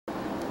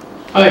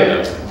Hi,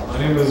 my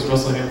name is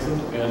Russell Hanson,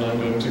 and I'm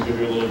going to give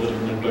you a little bit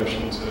of an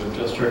introduction to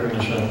gesture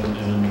recognition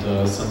and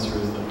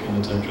sensors that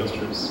can detect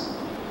gestures.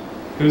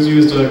 Who's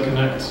used a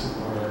Connect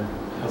or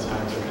has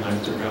hacked a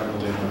Connect or gotten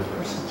the data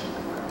first?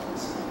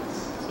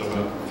 So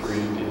about 3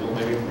 people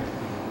maybe.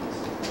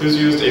 Who's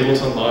used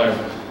Ableton Live?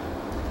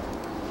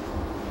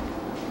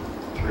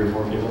 3 or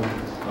 4 people?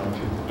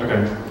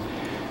 Okay.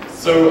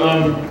 So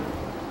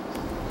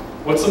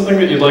what's something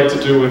that you'd like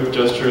to do with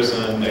gestures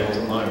in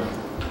Ableton Live?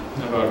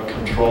 How about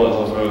control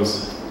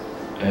LFOs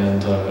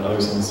and other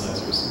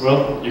synthesizers?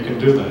 Well, you can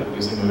do that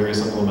using a very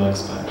simple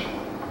max patch.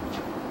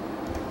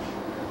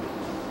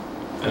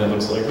 And it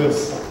looks like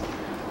this.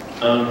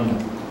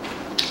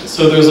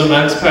 So there's a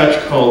max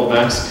patch called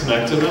Max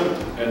Connect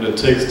event, and it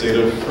takes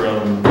data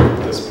from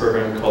this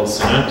program called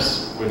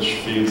Synapse, which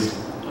feeds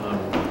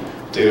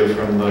data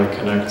from the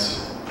Connect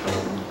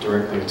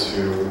directly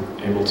to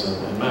Ableton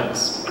and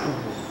Max.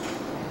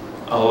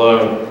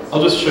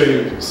 I'll just show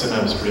you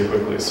Synapse pretty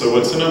quickly. So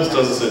what Synapse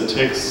does is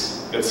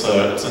it's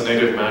a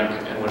native Mac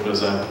and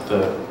Windows app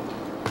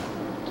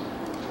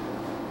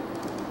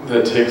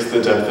that takes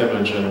the depth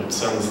image and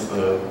sends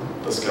the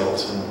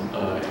skeleton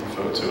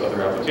info to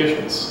other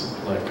applications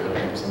like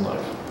Hanson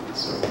Live.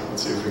 So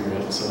let's see if we can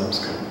get Synapse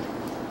code.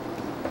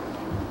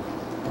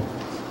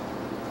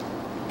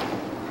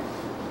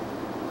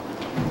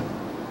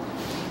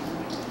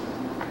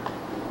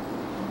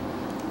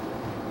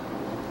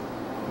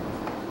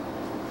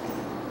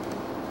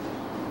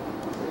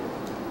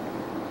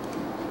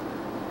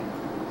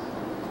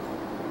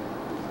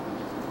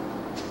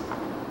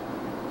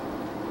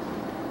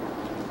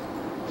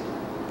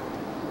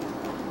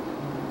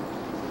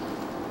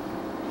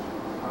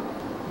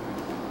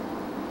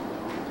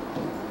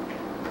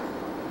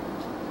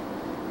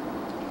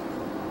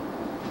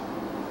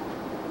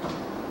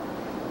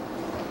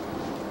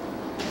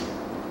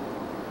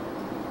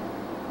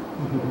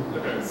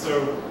 Okay,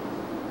 so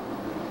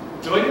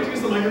do I need to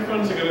use the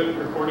microphone to get it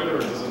recorded, or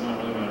does it not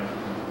really matter?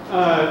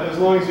 As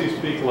long as you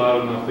speak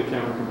loud enough, the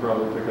camera can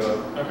probably pick it up.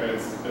 Okay,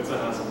 it's a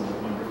hassle with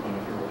the microphone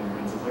if you're holding your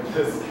hands up like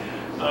this.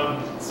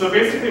 So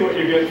basically what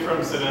you get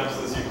from Synapse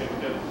is you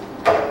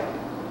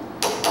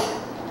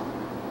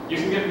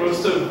can get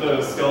most of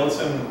the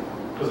skeleton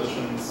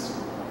positions.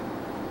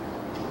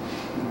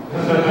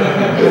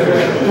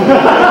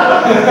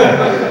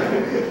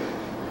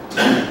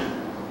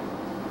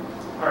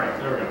 Alright,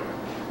 there we go.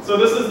 So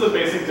this is the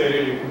basic data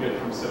you can get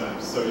from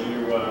Synapse. So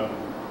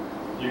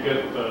you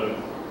get the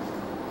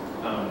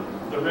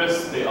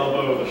wrist, the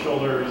elbow, the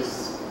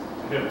shoulders,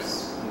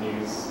 hips,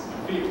 knees,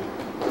 and feet.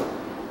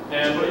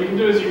 And what you can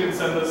do is you can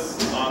send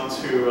this on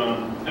to,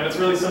 and it's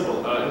really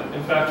simple.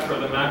 In fact, for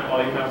the Mac,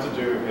 all you have to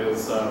do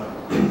is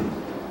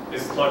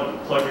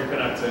plug your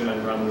Connect in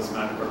and run this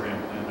Mac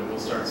program, and it will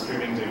start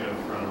streaming data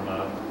from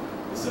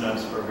the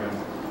Synapse program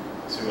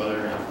to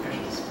other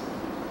applications.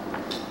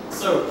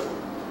 So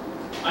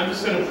I'm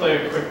just going to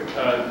play a quick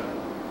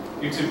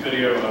YouTube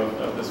video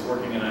of this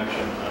working in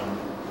action.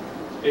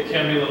 It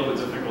can be a little bit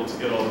difficult to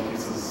get all the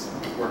pieces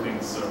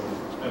working, so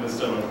and this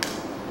demo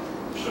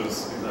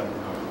shows exactly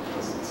how it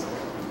does it. So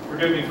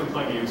forgive me for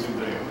playing a YouTube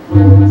video.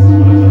 This is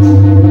what it does.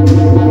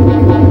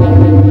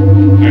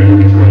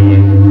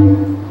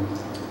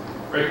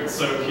 Right,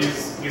 so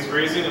he's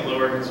raising and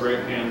lowering his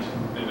right hand,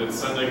 and it's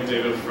sending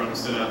data from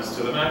Synapse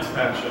to the Max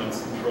patch, and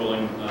it's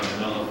controlling an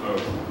LFO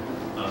in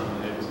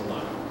Ableton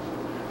Live.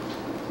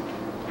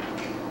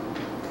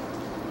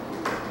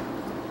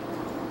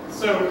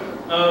 So,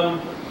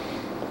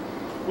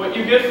 what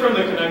you get from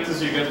the Connect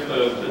is you get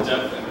the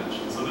depth image.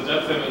 So the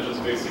depth image is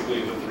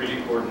basically the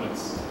 3D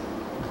coordinates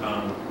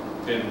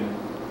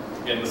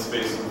in the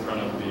space in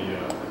front of the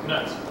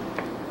Connect.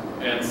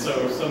 And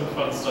so some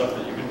fun stuff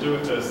that you can do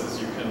with this is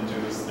you can do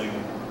this thing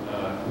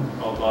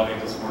called body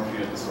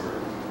dysmorphia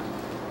disorder.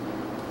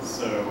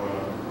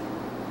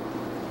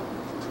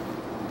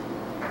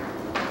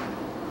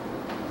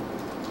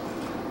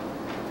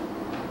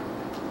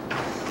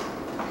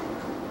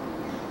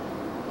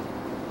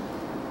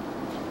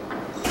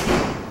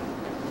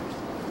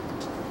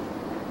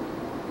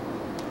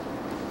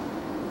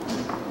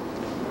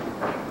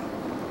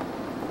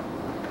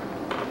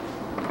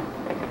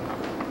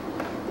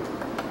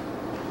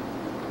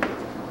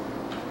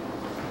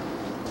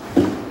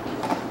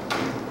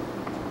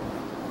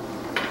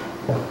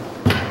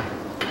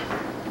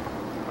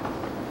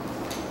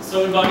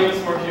 So in body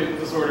dysmorphia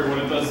disorder, what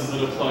it does is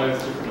it applies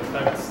different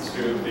effects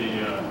to the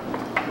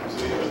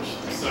image.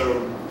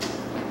 So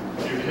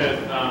you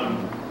hit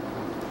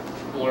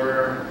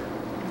blur,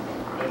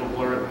 it'll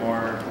blur it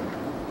more.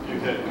 If you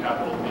hit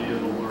capital B,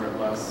 it'll blur it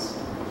less.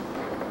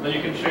 And then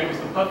you can change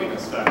the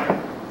puffiness factor.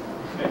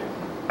 Okay.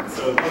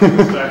 So the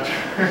puffiness factor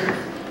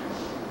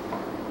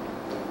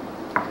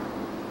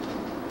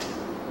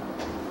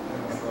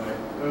is like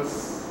this.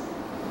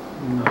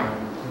 No.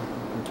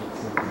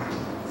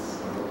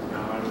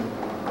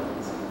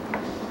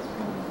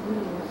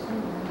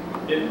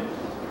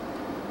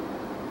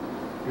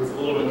 It's a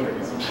little bit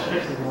tricky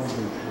sometimes.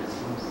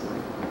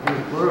 The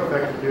blur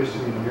effect appears to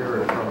be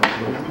mirrored from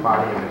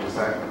body image. Is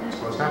that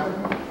supposed to happen?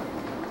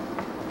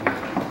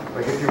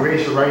 Like if you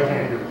raise your right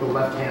hand, the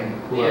left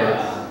hand blurs.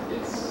 Yeah,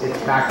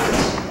 It's backwards.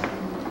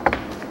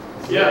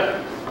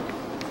 Yeah.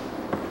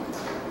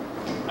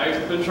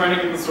 I've been trying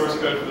to get the source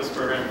code for this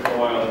program for a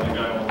while. I think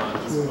I will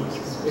not disclose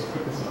the source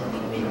code, so I'm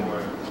not sure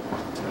where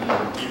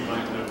you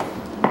might have.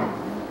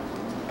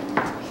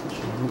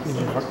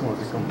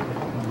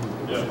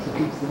 Yeah.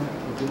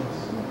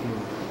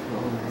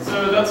 So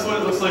that's what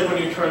it looks like when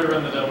you try to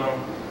run the demo,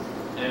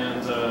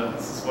 and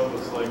this is what it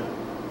looks like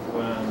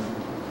when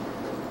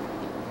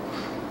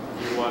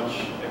you watch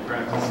a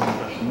practice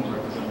professional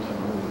representative.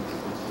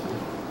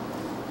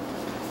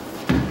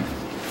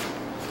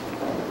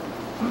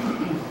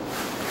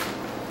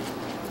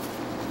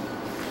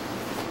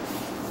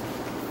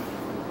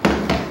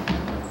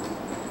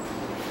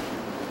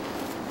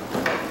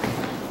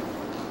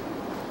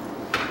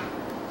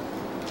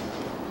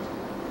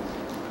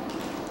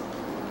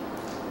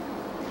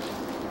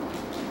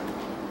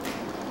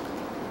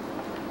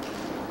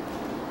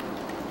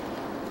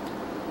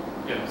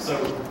 Yeah, so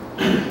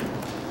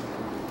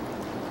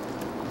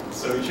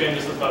he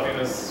changes the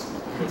puffiness,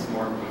 puts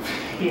more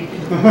puffy.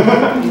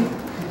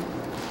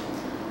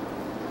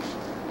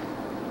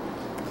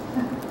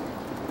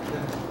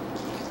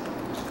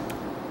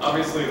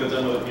 Obviously, the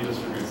demo that he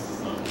distributes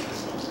is not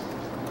this one.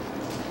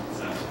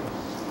 Exactly.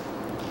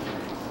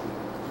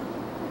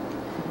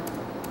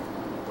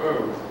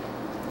 Whoa.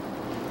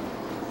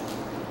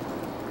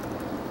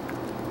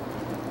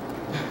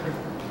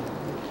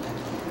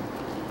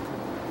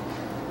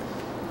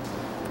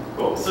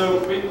 Cool. So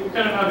we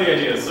kind of have the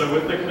idea. So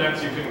with the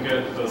Connect, you can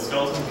get the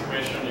skeleton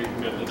information, you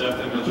can get the depth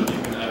image, and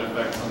you can add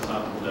effects on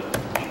top of the depth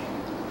image.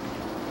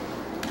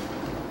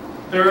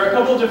 There are a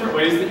couple of different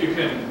ways that you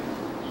can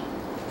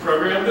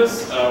program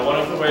this. One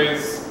of the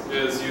ways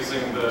is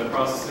using the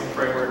processing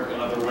framework.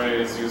 Another way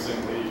is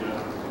using the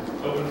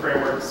open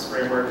frameworks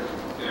framework,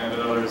 and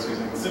another is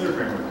using the Cinder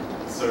framework.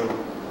 So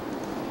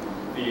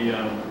the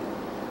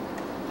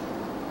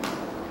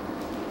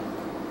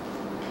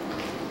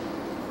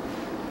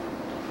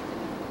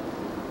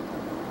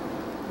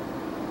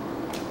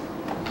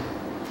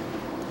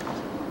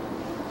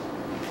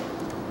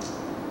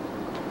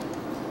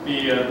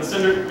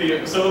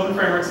so Open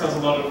Frameworks has a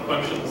lot of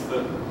functions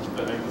that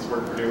make this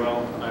work pretty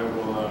well. I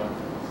will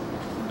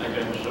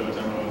again show a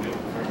demo of the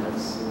Open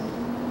Frameworks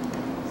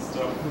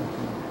stuff.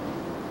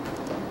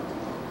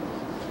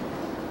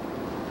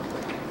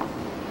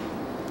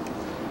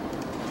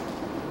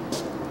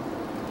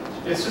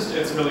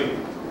 It's really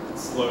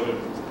slow to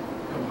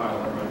compile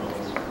and run all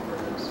those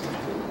programs.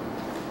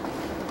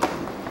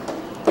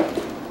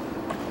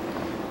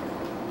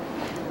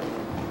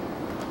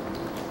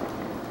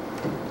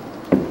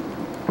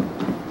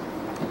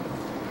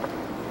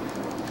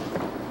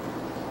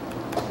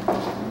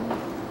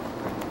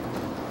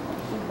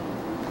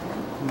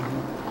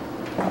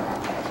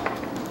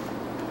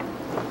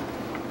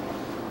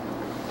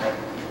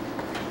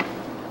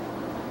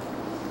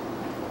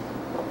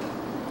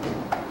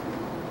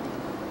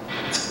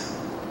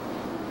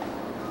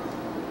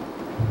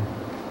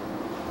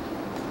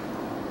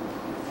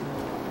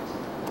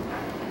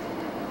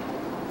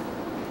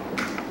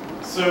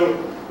 So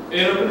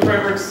in Open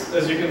Frameworks,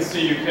 as you can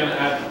see, you can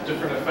add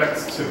different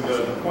effects to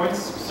the points.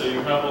 So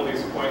you have all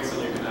these points,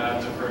 and you can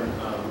add different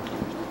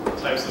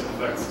types of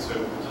effects to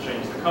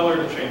change the color,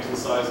 to change the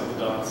size of the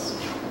dots,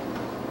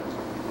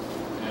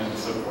 and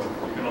so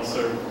forth. You can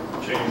also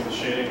change the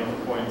shading of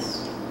the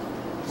points.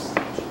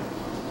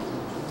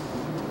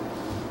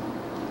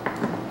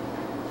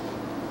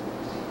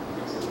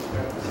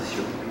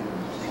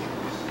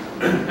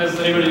 Has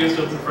anybody used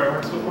Open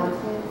Frameworks before?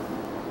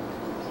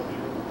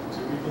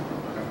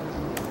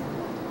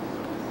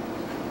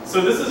 So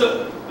this is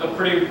a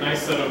pretty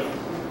nice set of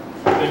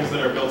things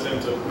that are built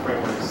into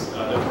frameworks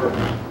that work,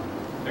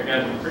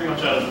 again, pretty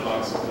much out of the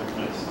box with the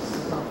Connect.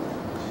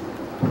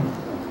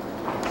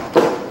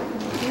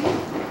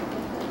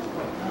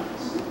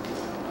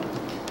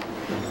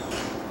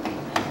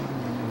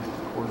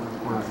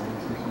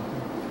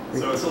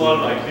 So it's a lot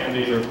of eye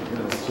candy.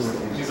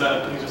 He's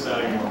just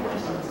adding more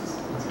words.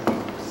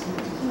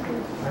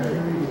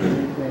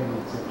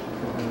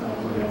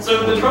 So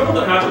the trouble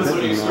that happens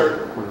when you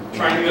start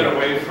trying to get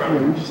away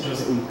from just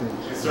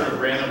these sort of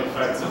random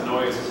effects and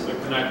noise with the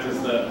Connect is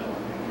that,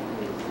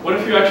 what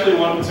if you actually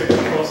wanted to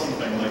control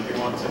something, like you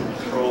want to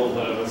control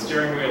the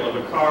steering wheel of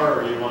a car,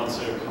 or you want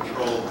to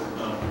control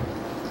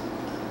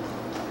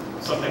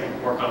something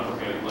more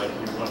complicated, like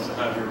you want to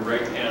have your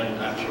right hand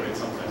actuate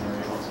something, or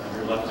you want to have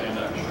your left hand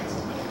actuate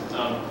something.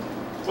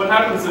 What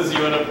happens is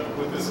you end up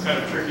with this kind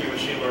of tricky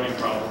machine learning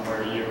problem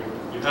where you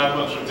have a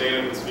bunch of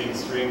data that's being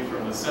streamed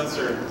from the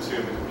sensor to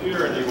the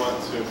computer, and you want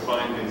to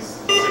find these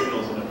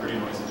signals in a pretty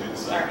noisy data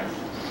set.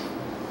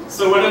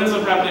 So what ends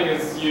up happening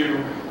is you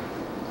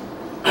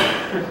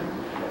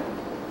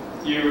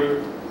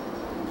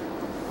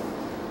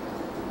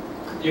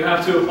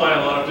have to apply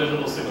a lot of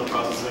digital signal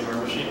processing or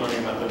machine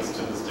learning methods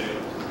to this data,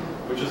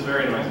 which is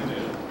very noisy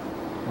data.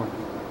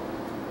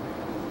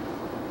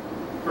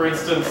 For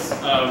instance,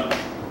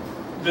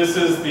 this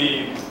is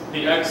the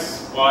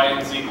x, y,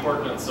 and z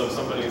coordinates of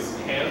somebody's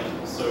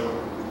hand. So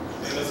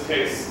in this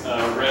case,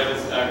 red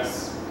is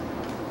x,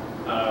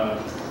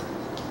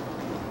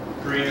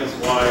 green is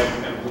y,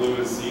 and blue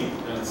is z.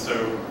 And so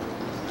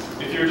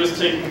if you're just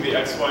taking the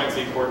x, y, and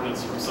z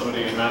coordinates from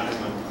somebody and mapping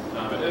them,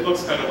 it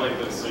looks kind of like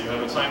this. So you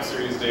have a time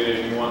series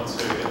data and you want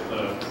to hit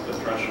the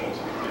threshold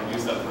and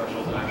use that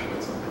threshold to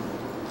actuate something.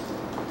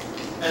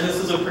 And this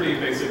is a pretty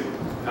basic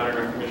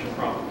pattern recognition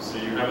problem. So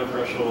you have a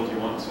threshold, you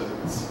want to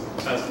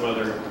test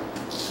whether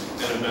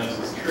an event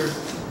is true,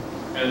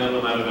 and then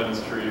when that event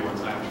is true, you want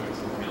to actuate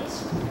something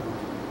else.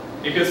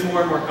 It gets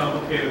more and more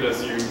complicated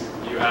as you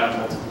add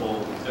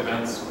multiple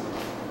events,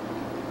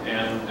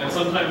 and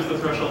sometimes the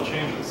threshold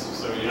changes.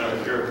 So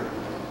if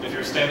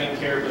you're standing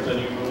here, but then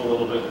you move a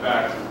little bit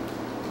back,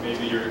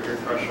 maybe your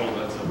threshold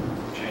ends up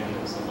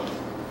changing somewhat.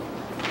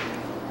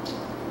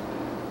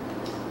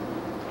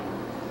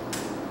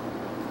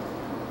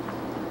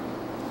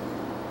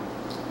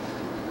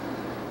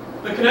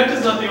 The Connect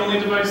is not the only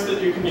device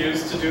that you can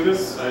use to do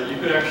this. You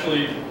could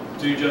actually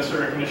do gesture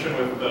recognition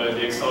with the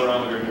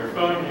accelerometer in your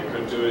phone. You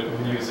could do it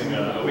using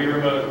a Wii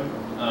remote.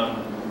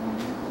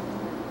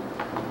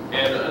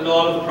 And a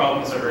lot of the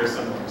problems are very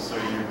similar. So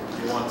you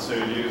want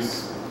to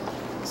use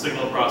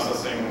signal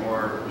processing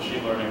or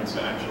machine learning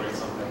to actuate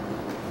something.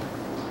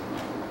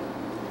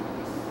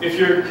 If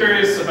you're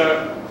curious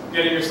about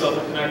getting yourself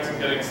a Connect and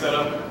getting set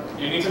up,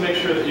 you need to make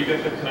sure that you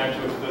get the Connect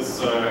with this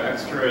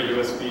extra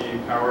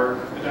USB power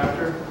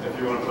adapter if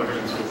you want to plug it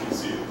into a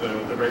PC.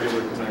 The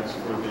regular Connect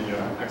for the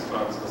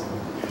Xbox doesn't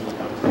usually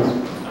have this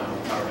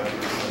power adapter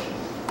extension.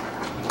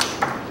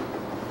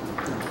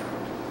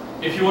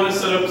 If you want to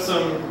set up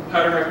some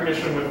pattern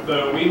recognition with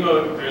the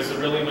Wiimote, there's a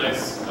really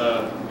nice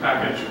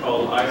package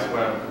called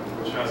EyesWeb,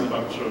 which has a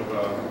bunch of,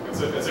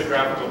 it's a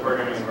graphical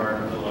programming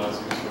environment that allows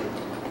you to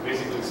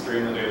basically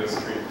stream the data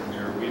straight from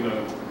your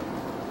Wiimote.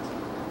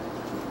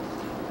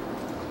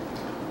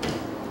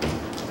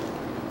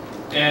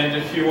 And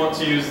if you want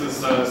to use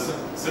this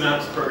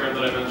Synapse program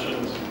that I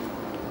mentioned,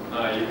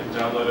 you can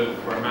download it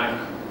for Mac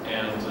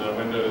and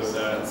Windows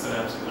at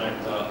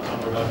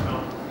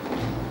synapseconnect.tumblr.com.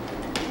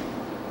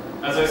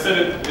 As I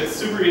said, it's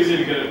super easy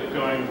to get it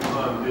going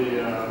on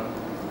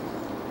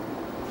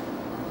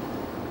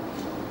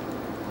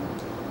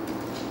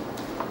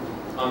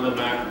the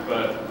Mac,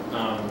 but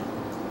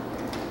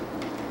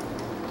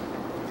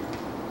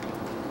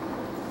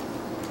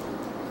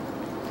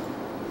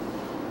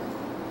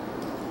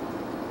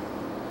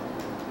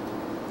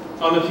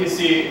on the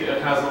PC,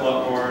 it has a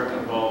lot more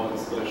involved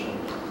installation.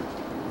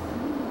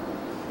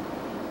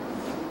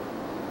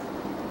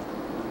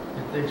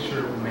 It thinks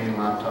your main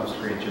laptop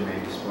screen's your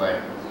main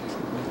display.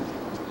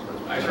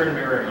 I turned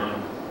mirroring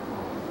on.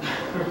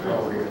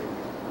 Oh, weird.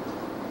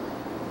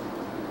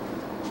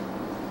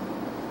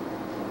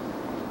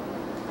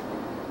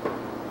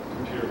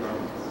 Computer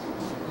problems.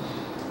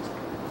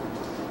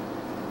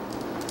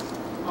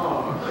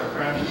 Oh, that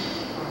crashed.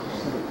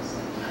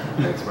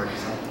 Thanks,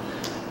 Marcus.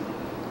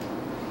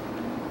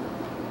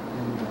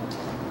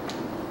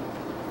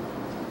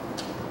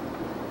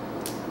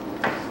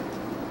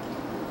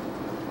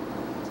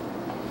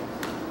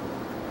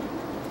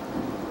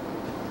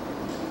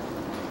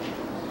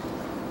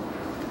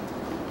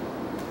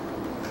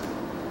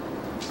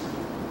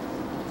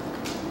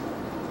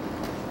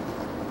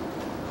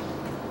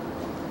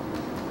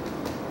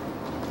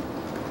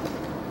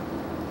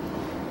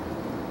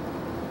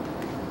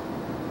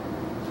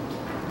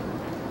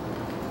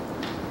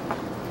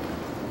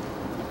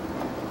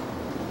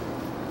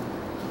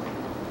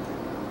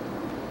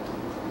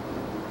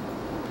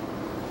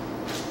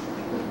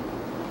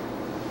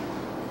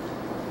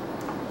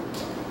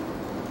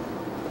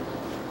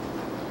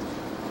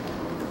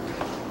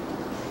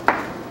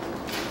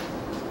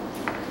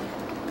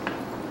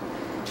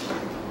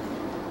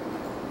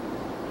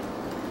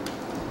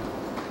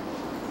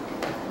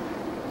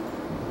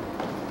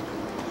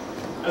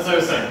 As I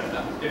was saying,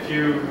 if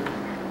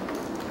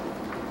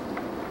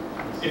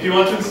you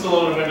want to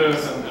install it on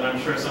Windows, and I'm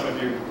sure some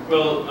of you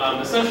will,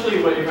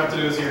 essentially what you have to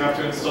do is you have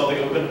to install the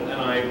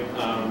OpenNI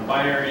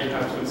binary, you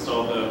have to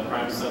install the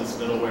PrimeSense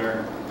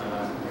middleware,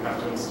 you have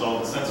to install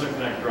the Sensor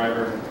Connect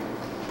driver,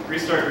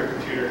 restart your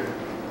computer,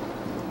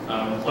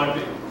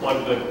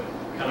 plug the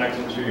Connect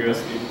into your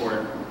USB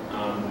port,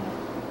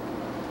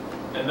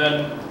 and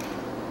then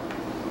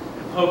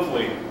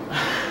hopefully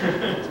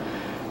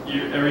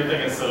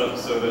everything is set up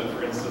so that,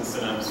 for instance,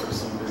 Synapse or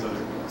some of these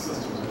other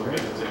systems will get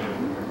the data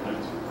from your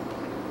Connect.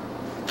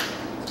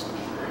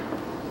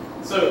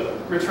 So,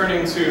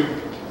 returning to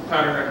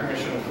pattern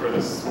recognition for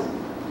this,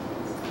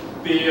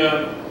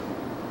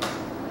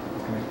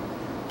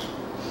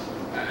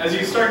 as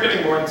you start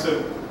getting more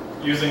into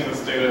using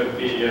this data,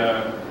 the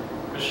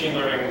machine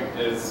learning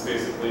is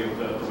basically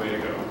the way to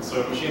go.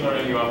 So in machine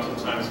learning, you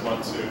oftentimes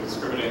want to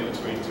discriminate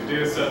between two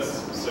data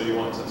sets. So you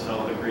want to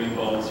tell the green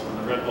balls from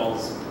the red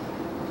balls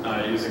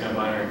using a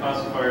binary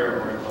classifier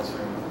or a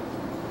clustering method.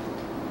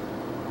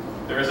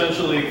 There are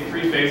essentially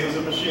three phases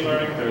of machine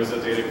learning. There's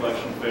a data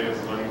collection phase,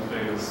 learning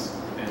phase,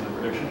 and a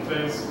prediction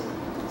phase.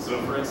 So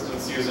for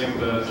instance, using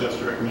the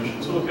gesture recognition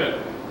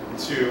toolkit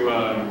to,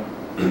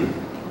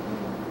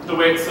 the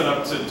way it's set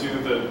up to do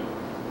the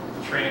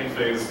training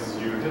phase is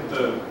you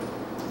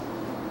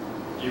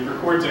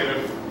record data,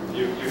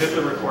 you hit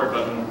the record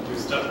button, you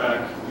step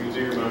back, you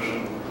do your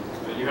motion,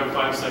 but you have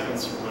 5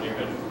 seconds from when you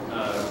hit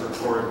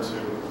record to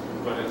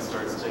when it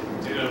starts taking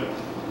data.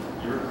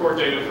 You record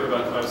data for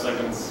about 5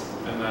 seconds,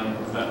 and then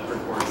that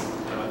records,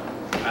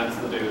 adds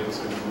the data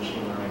to the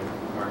machine learning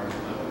environment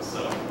that is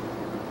set up.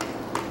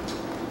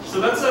 So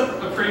that's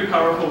a pretty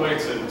powerful way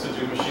to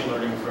do machine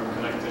learning from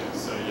connecting.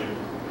 So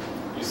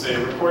you say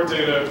record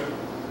data,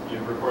 you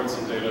record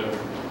some data,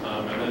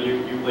 and then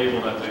you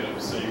label that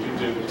data. So you can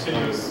do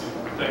continuous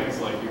things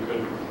like you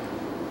could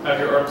have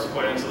your arms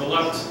pointed to the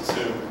left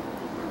to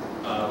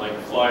like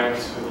fly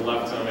to the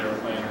left on an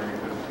airplane, or you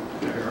could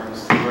have your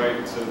arms to the right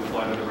to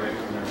fly to the right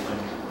on an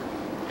airplane.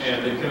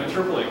 And it can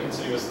interpolate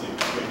continuously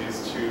between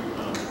these two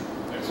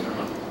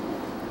external.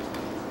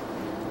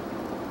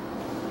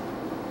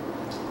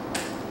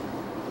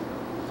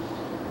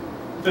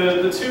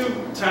 The two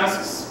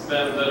tasks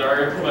then that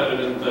are implemented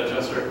in the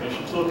gesture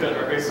recognition toolkit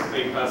are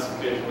basically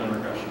classification and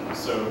regression.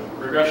 So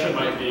regression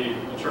might be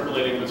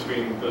interpolating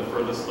between the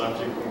furthest left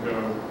you can go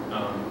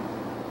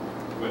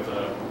with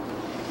a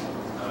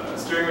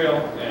steering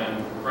wheel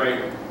and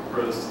right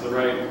furthest to the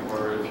right,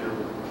 or if you're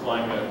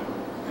flying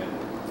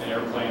an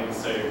airplane,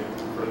 say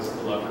furthest to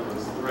the left or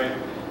furthest to the right.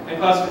 And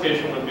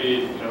classification would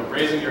be,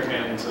 raising your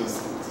hand to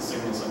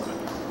signal something.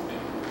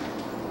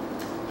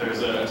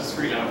 There's a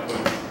discrete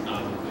output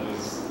that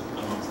is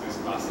amongst these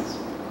classes.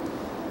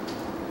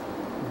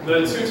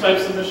 The two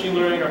types of machine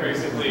learning are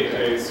basically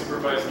a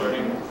supervised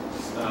learning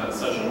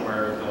session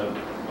where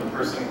the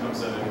person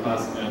comes in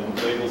and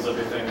labels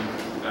everything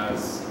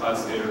as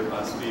class A or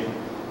class B.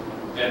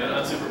 And in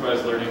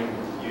unsupervised learning,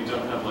 you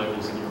don't have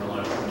labels and you rely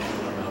on machine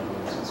learning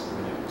algorithms to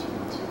discriminate between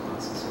the two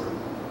classes or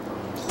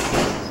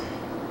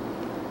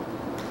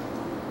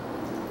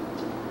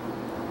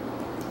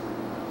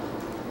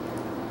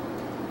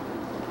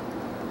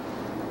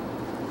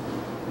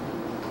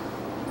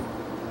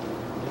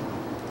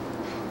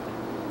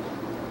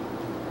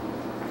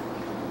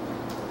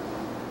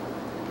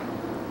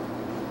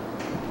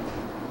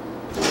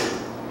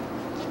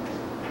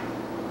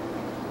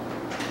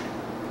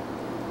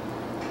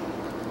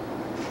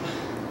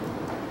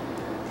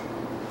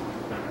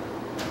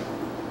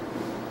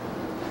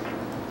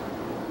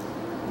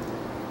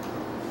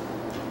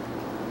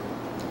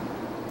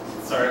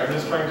Sorry, I'm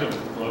just trying to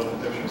blow up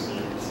the picture so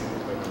you can see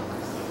what's going on.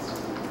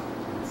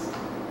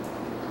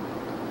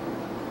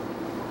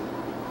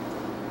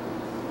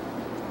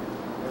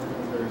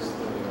 Working very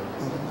slowly on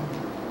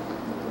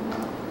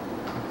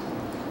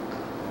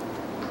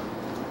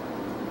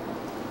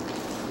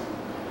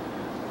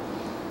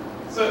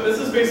this. So this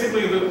is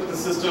basically the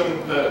system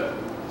that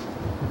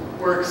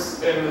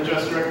works in the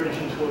gesture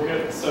recognition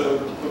toolkit. So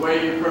the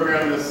way you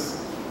program this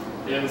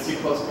in C++ is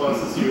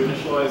you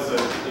initialize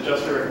a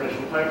gesture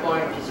recognition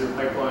pipeline, which is your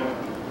pipeline.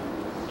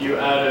 You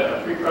add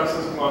a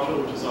pre-processing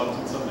module, which is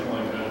often something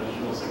like a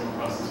digital signal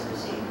processor,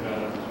 so you could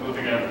add a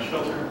moving average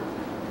filter.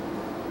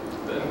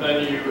 And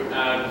then you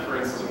add, for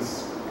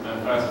instance,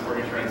 a fast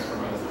Fourier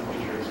transform as the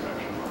feature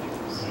extraction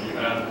module. So you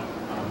add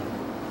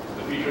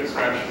the feature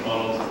extraction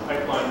model to the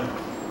pipeline,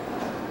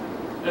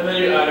 and then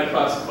you add a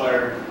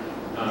classifier to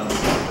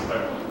the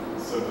pipeline.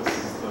 So this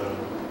is the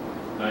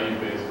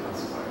value-based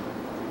classifier.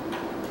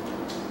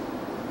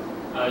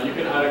 You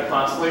can add a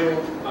class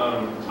label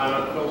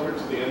timeout filter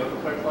to the end of the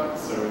pipeline.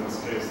 So in this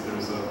case,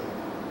 there's a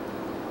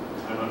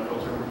timeout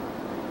filter.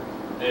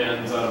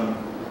 And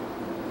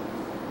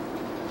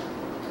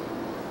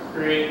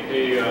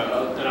create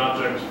an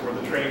object for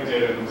the training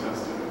data and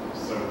test data.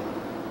 So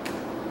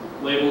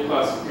label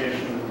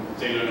classification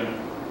data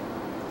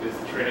is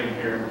the training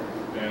here,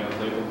 and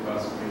label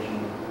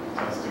classification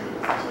test data is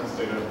the test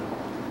data.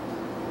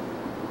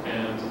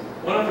 And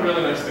one of the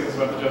really nice things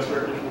about the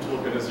gesture recognition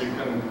toolkit is you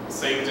can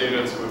save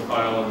data to a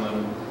file and then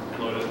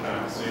load it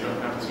back, so you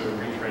don't have to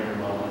retrain your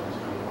model every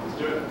time you want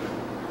to do it.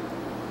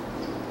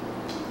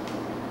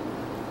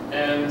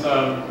 And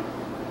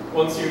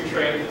once you've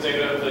trained the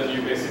data, then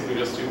you basically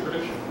just do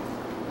prediction.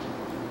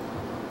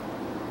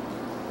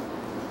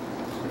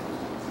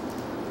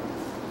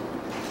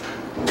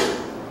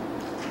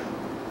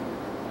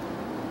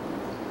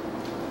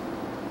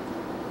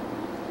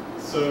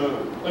 So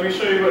let me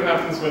show you what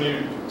happens when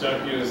you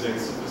don't use a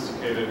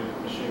sophisticated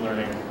machine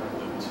learning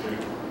method to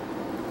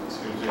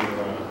do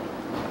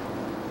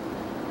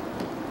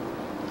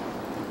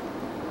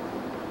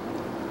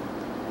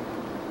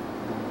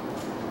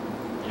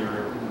your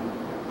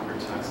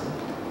taxon.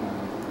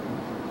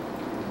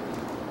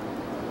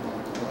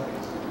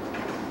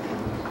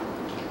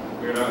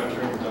 We're not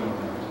entering the demo.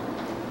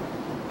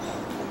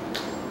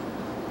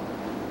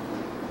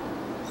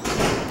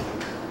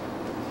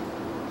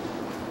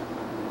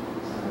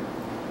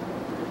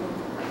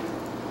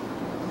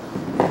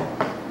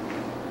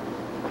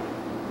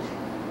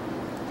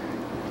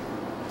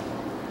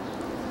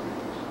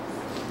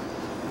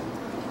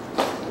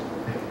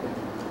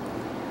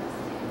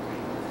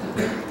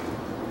 Okay.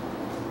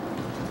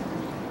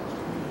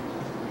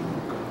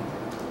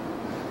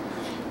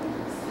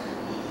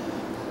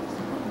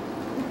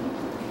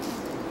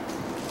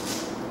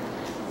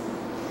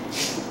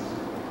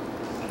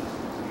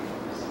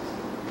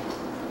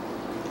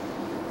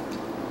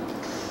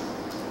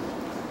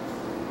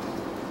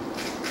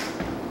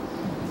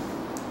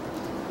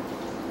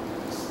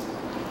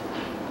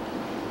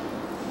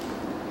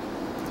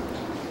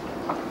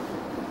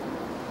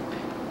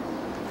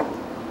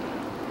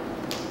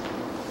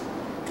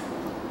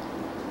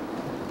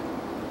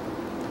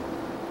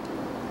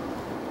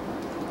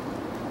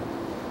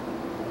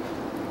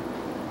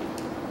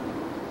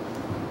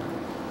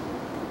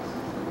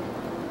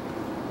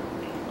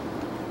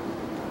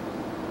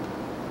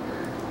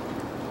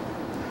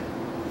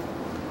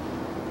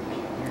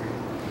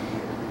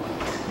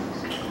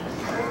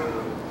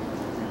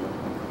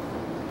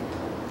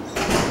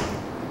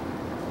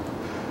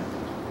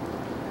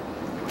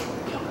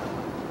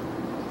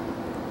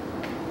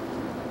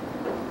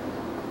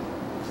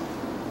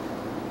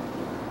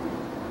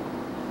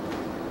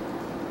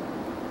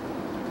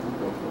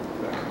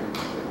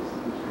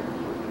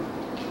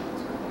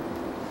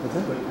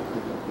 It's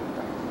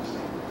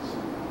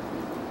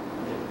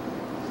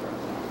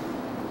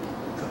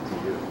up to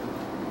you.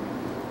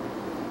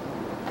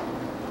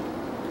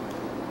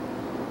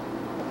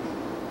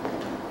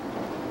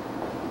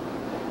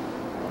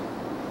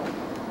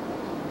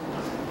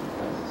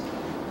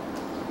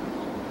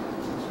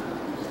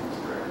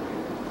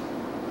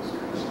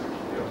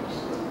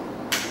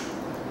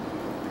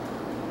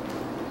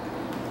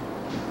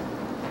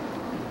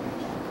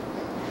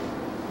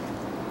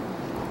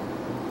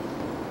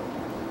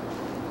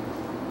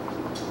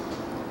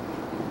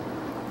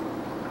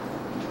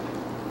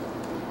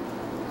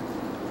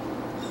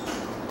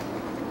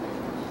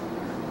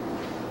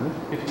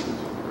 If he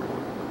was over,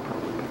 I'd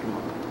probably pick him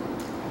up.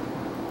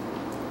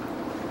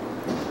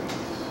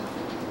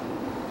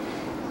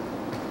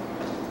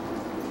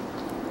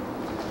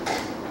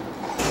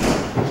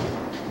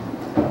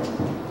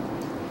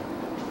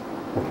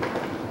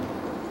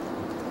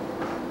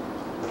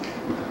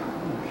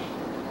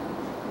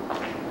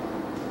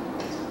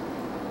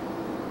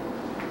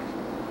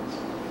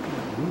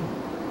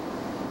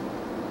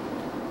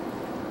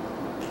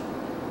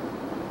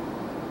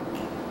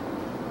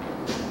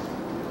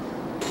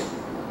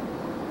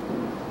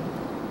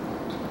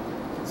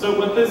 So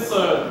what this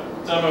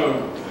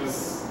demo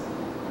is,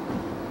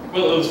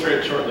 we'll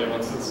illustrate shortly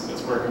once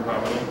it's working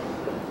properly,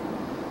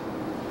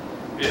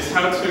 is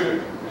how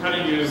to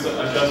use a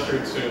gesture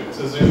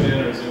to zoom in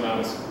or zoom out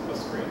a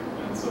screen.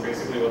 And so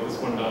basically what this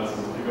one does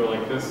is if you go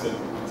like this, it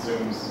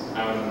zooms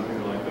out, and if you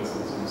go like this,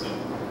 it zooms in.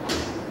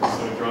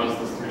 So it draws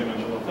this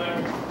three-dimensional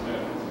thing,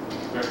 it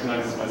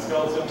recognizes my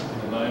skeleton,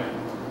 and I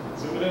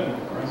zoom it in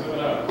or zoom it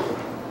out.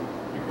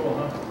 Pretty cool,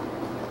 huh?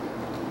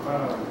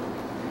 Wow.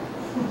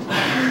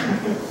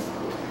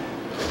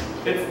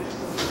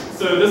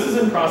 So this is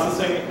in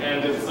processing,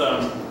 and it's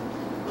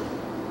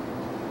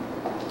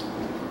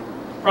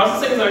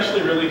processing is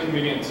actually really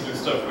convenient to do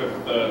stuff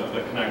with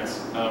the Connect.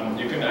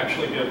 You can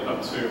actually get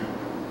up to,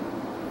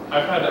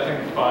 I've had I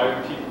think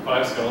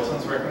five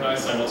skeletons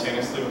recognized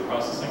simultaneously with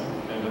processing,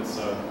 and it's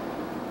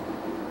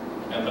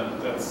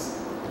that's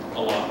a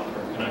lot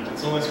for Connect.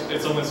 It's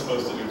only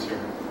supposed to do 2.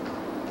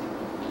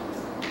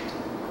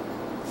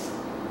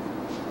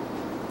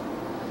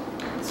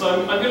 So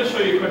I'm going to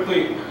show you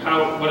quickly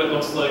what it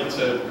looks like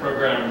to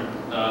program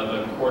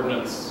the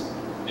coordinates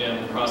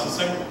in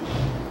processing,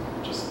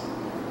 just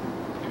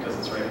because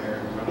it's right here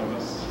in front of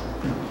us.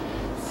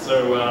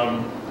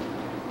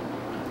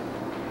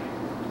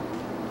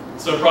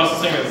 So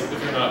processing is,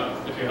 if you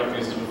haven't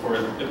used it before,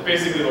 it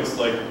basically looks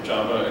like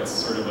Java. It's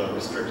sort of a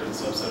restricted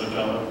subset of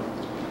Java.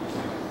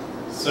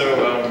 So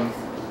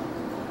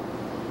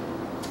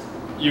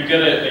you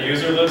get a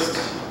user list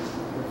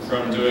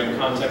from doing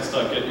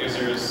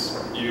context.getUsers.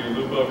 You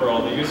loop over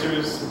all the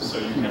users, so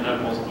you can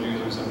have multiple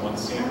users in one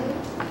scene.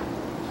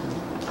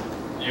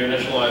 You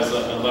initialize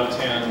a left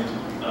hand,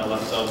 a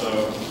left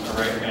elbow, a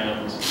right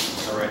hand,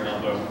 a right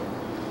elbow.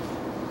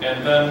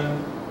 And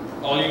then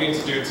all you need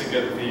to do to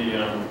get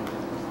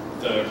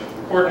the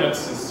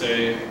coordinates is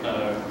say,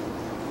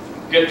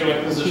 get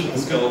joint position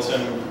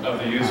skeleton of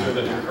the user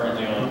that you're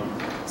currently on,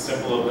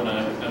 simple open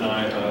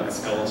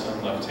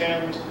ni.skeleton left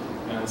hand,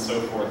 and so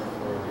forth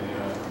for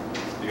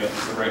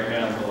the right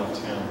hand, the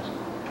left hand,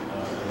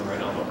 and the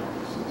right elbow.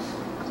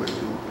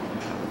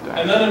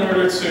 And then in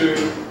order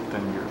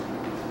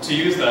to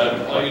use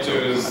that, all you do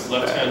is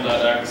left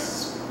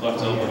hand.x,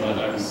 left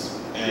elbow.x,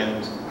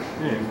 and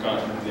you've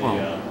gotten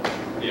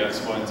the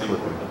x, y, and z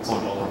coordinates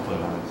of all of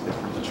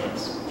the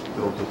joints.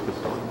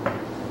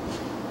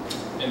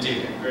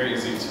 Indeed, very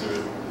easy to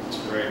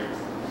write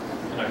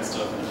Connect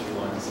stuff in a few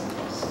lines and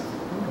plus.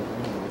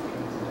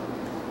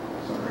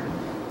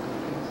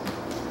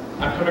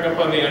 I'm coming up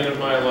on the end of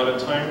my allotted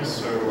time,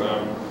 so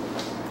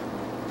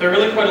there are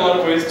really quite a lot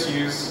of ways to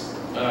use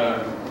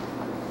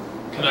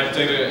Connect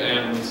data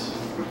and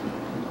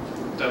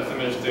depth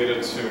image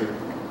data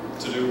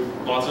to do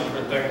lots of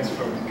different things,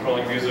 from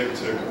controlling music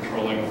to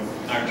controlling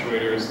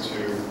actuators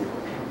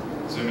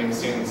to zooming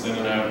scenes in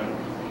and out.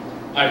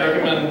 I'd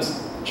recommend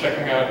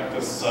checking out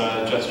this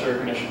gesture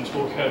recognition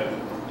toolkit.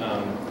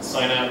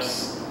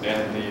 Synapse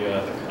and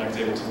the Connect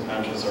Ableton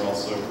patches are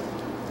also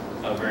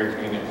a very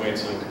convenient way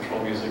to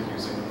control music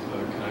using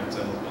the Connect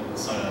and the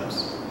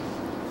Synapse.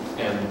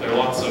 And there are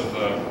lots of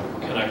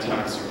Connect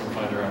hacks you can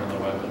find around on the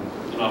web,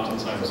 and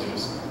oftentimes you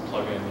just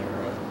plug in your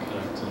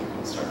Connect and you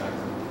can start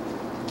hacking.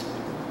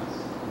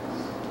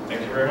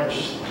 Thank you very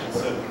much.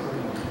 That's it.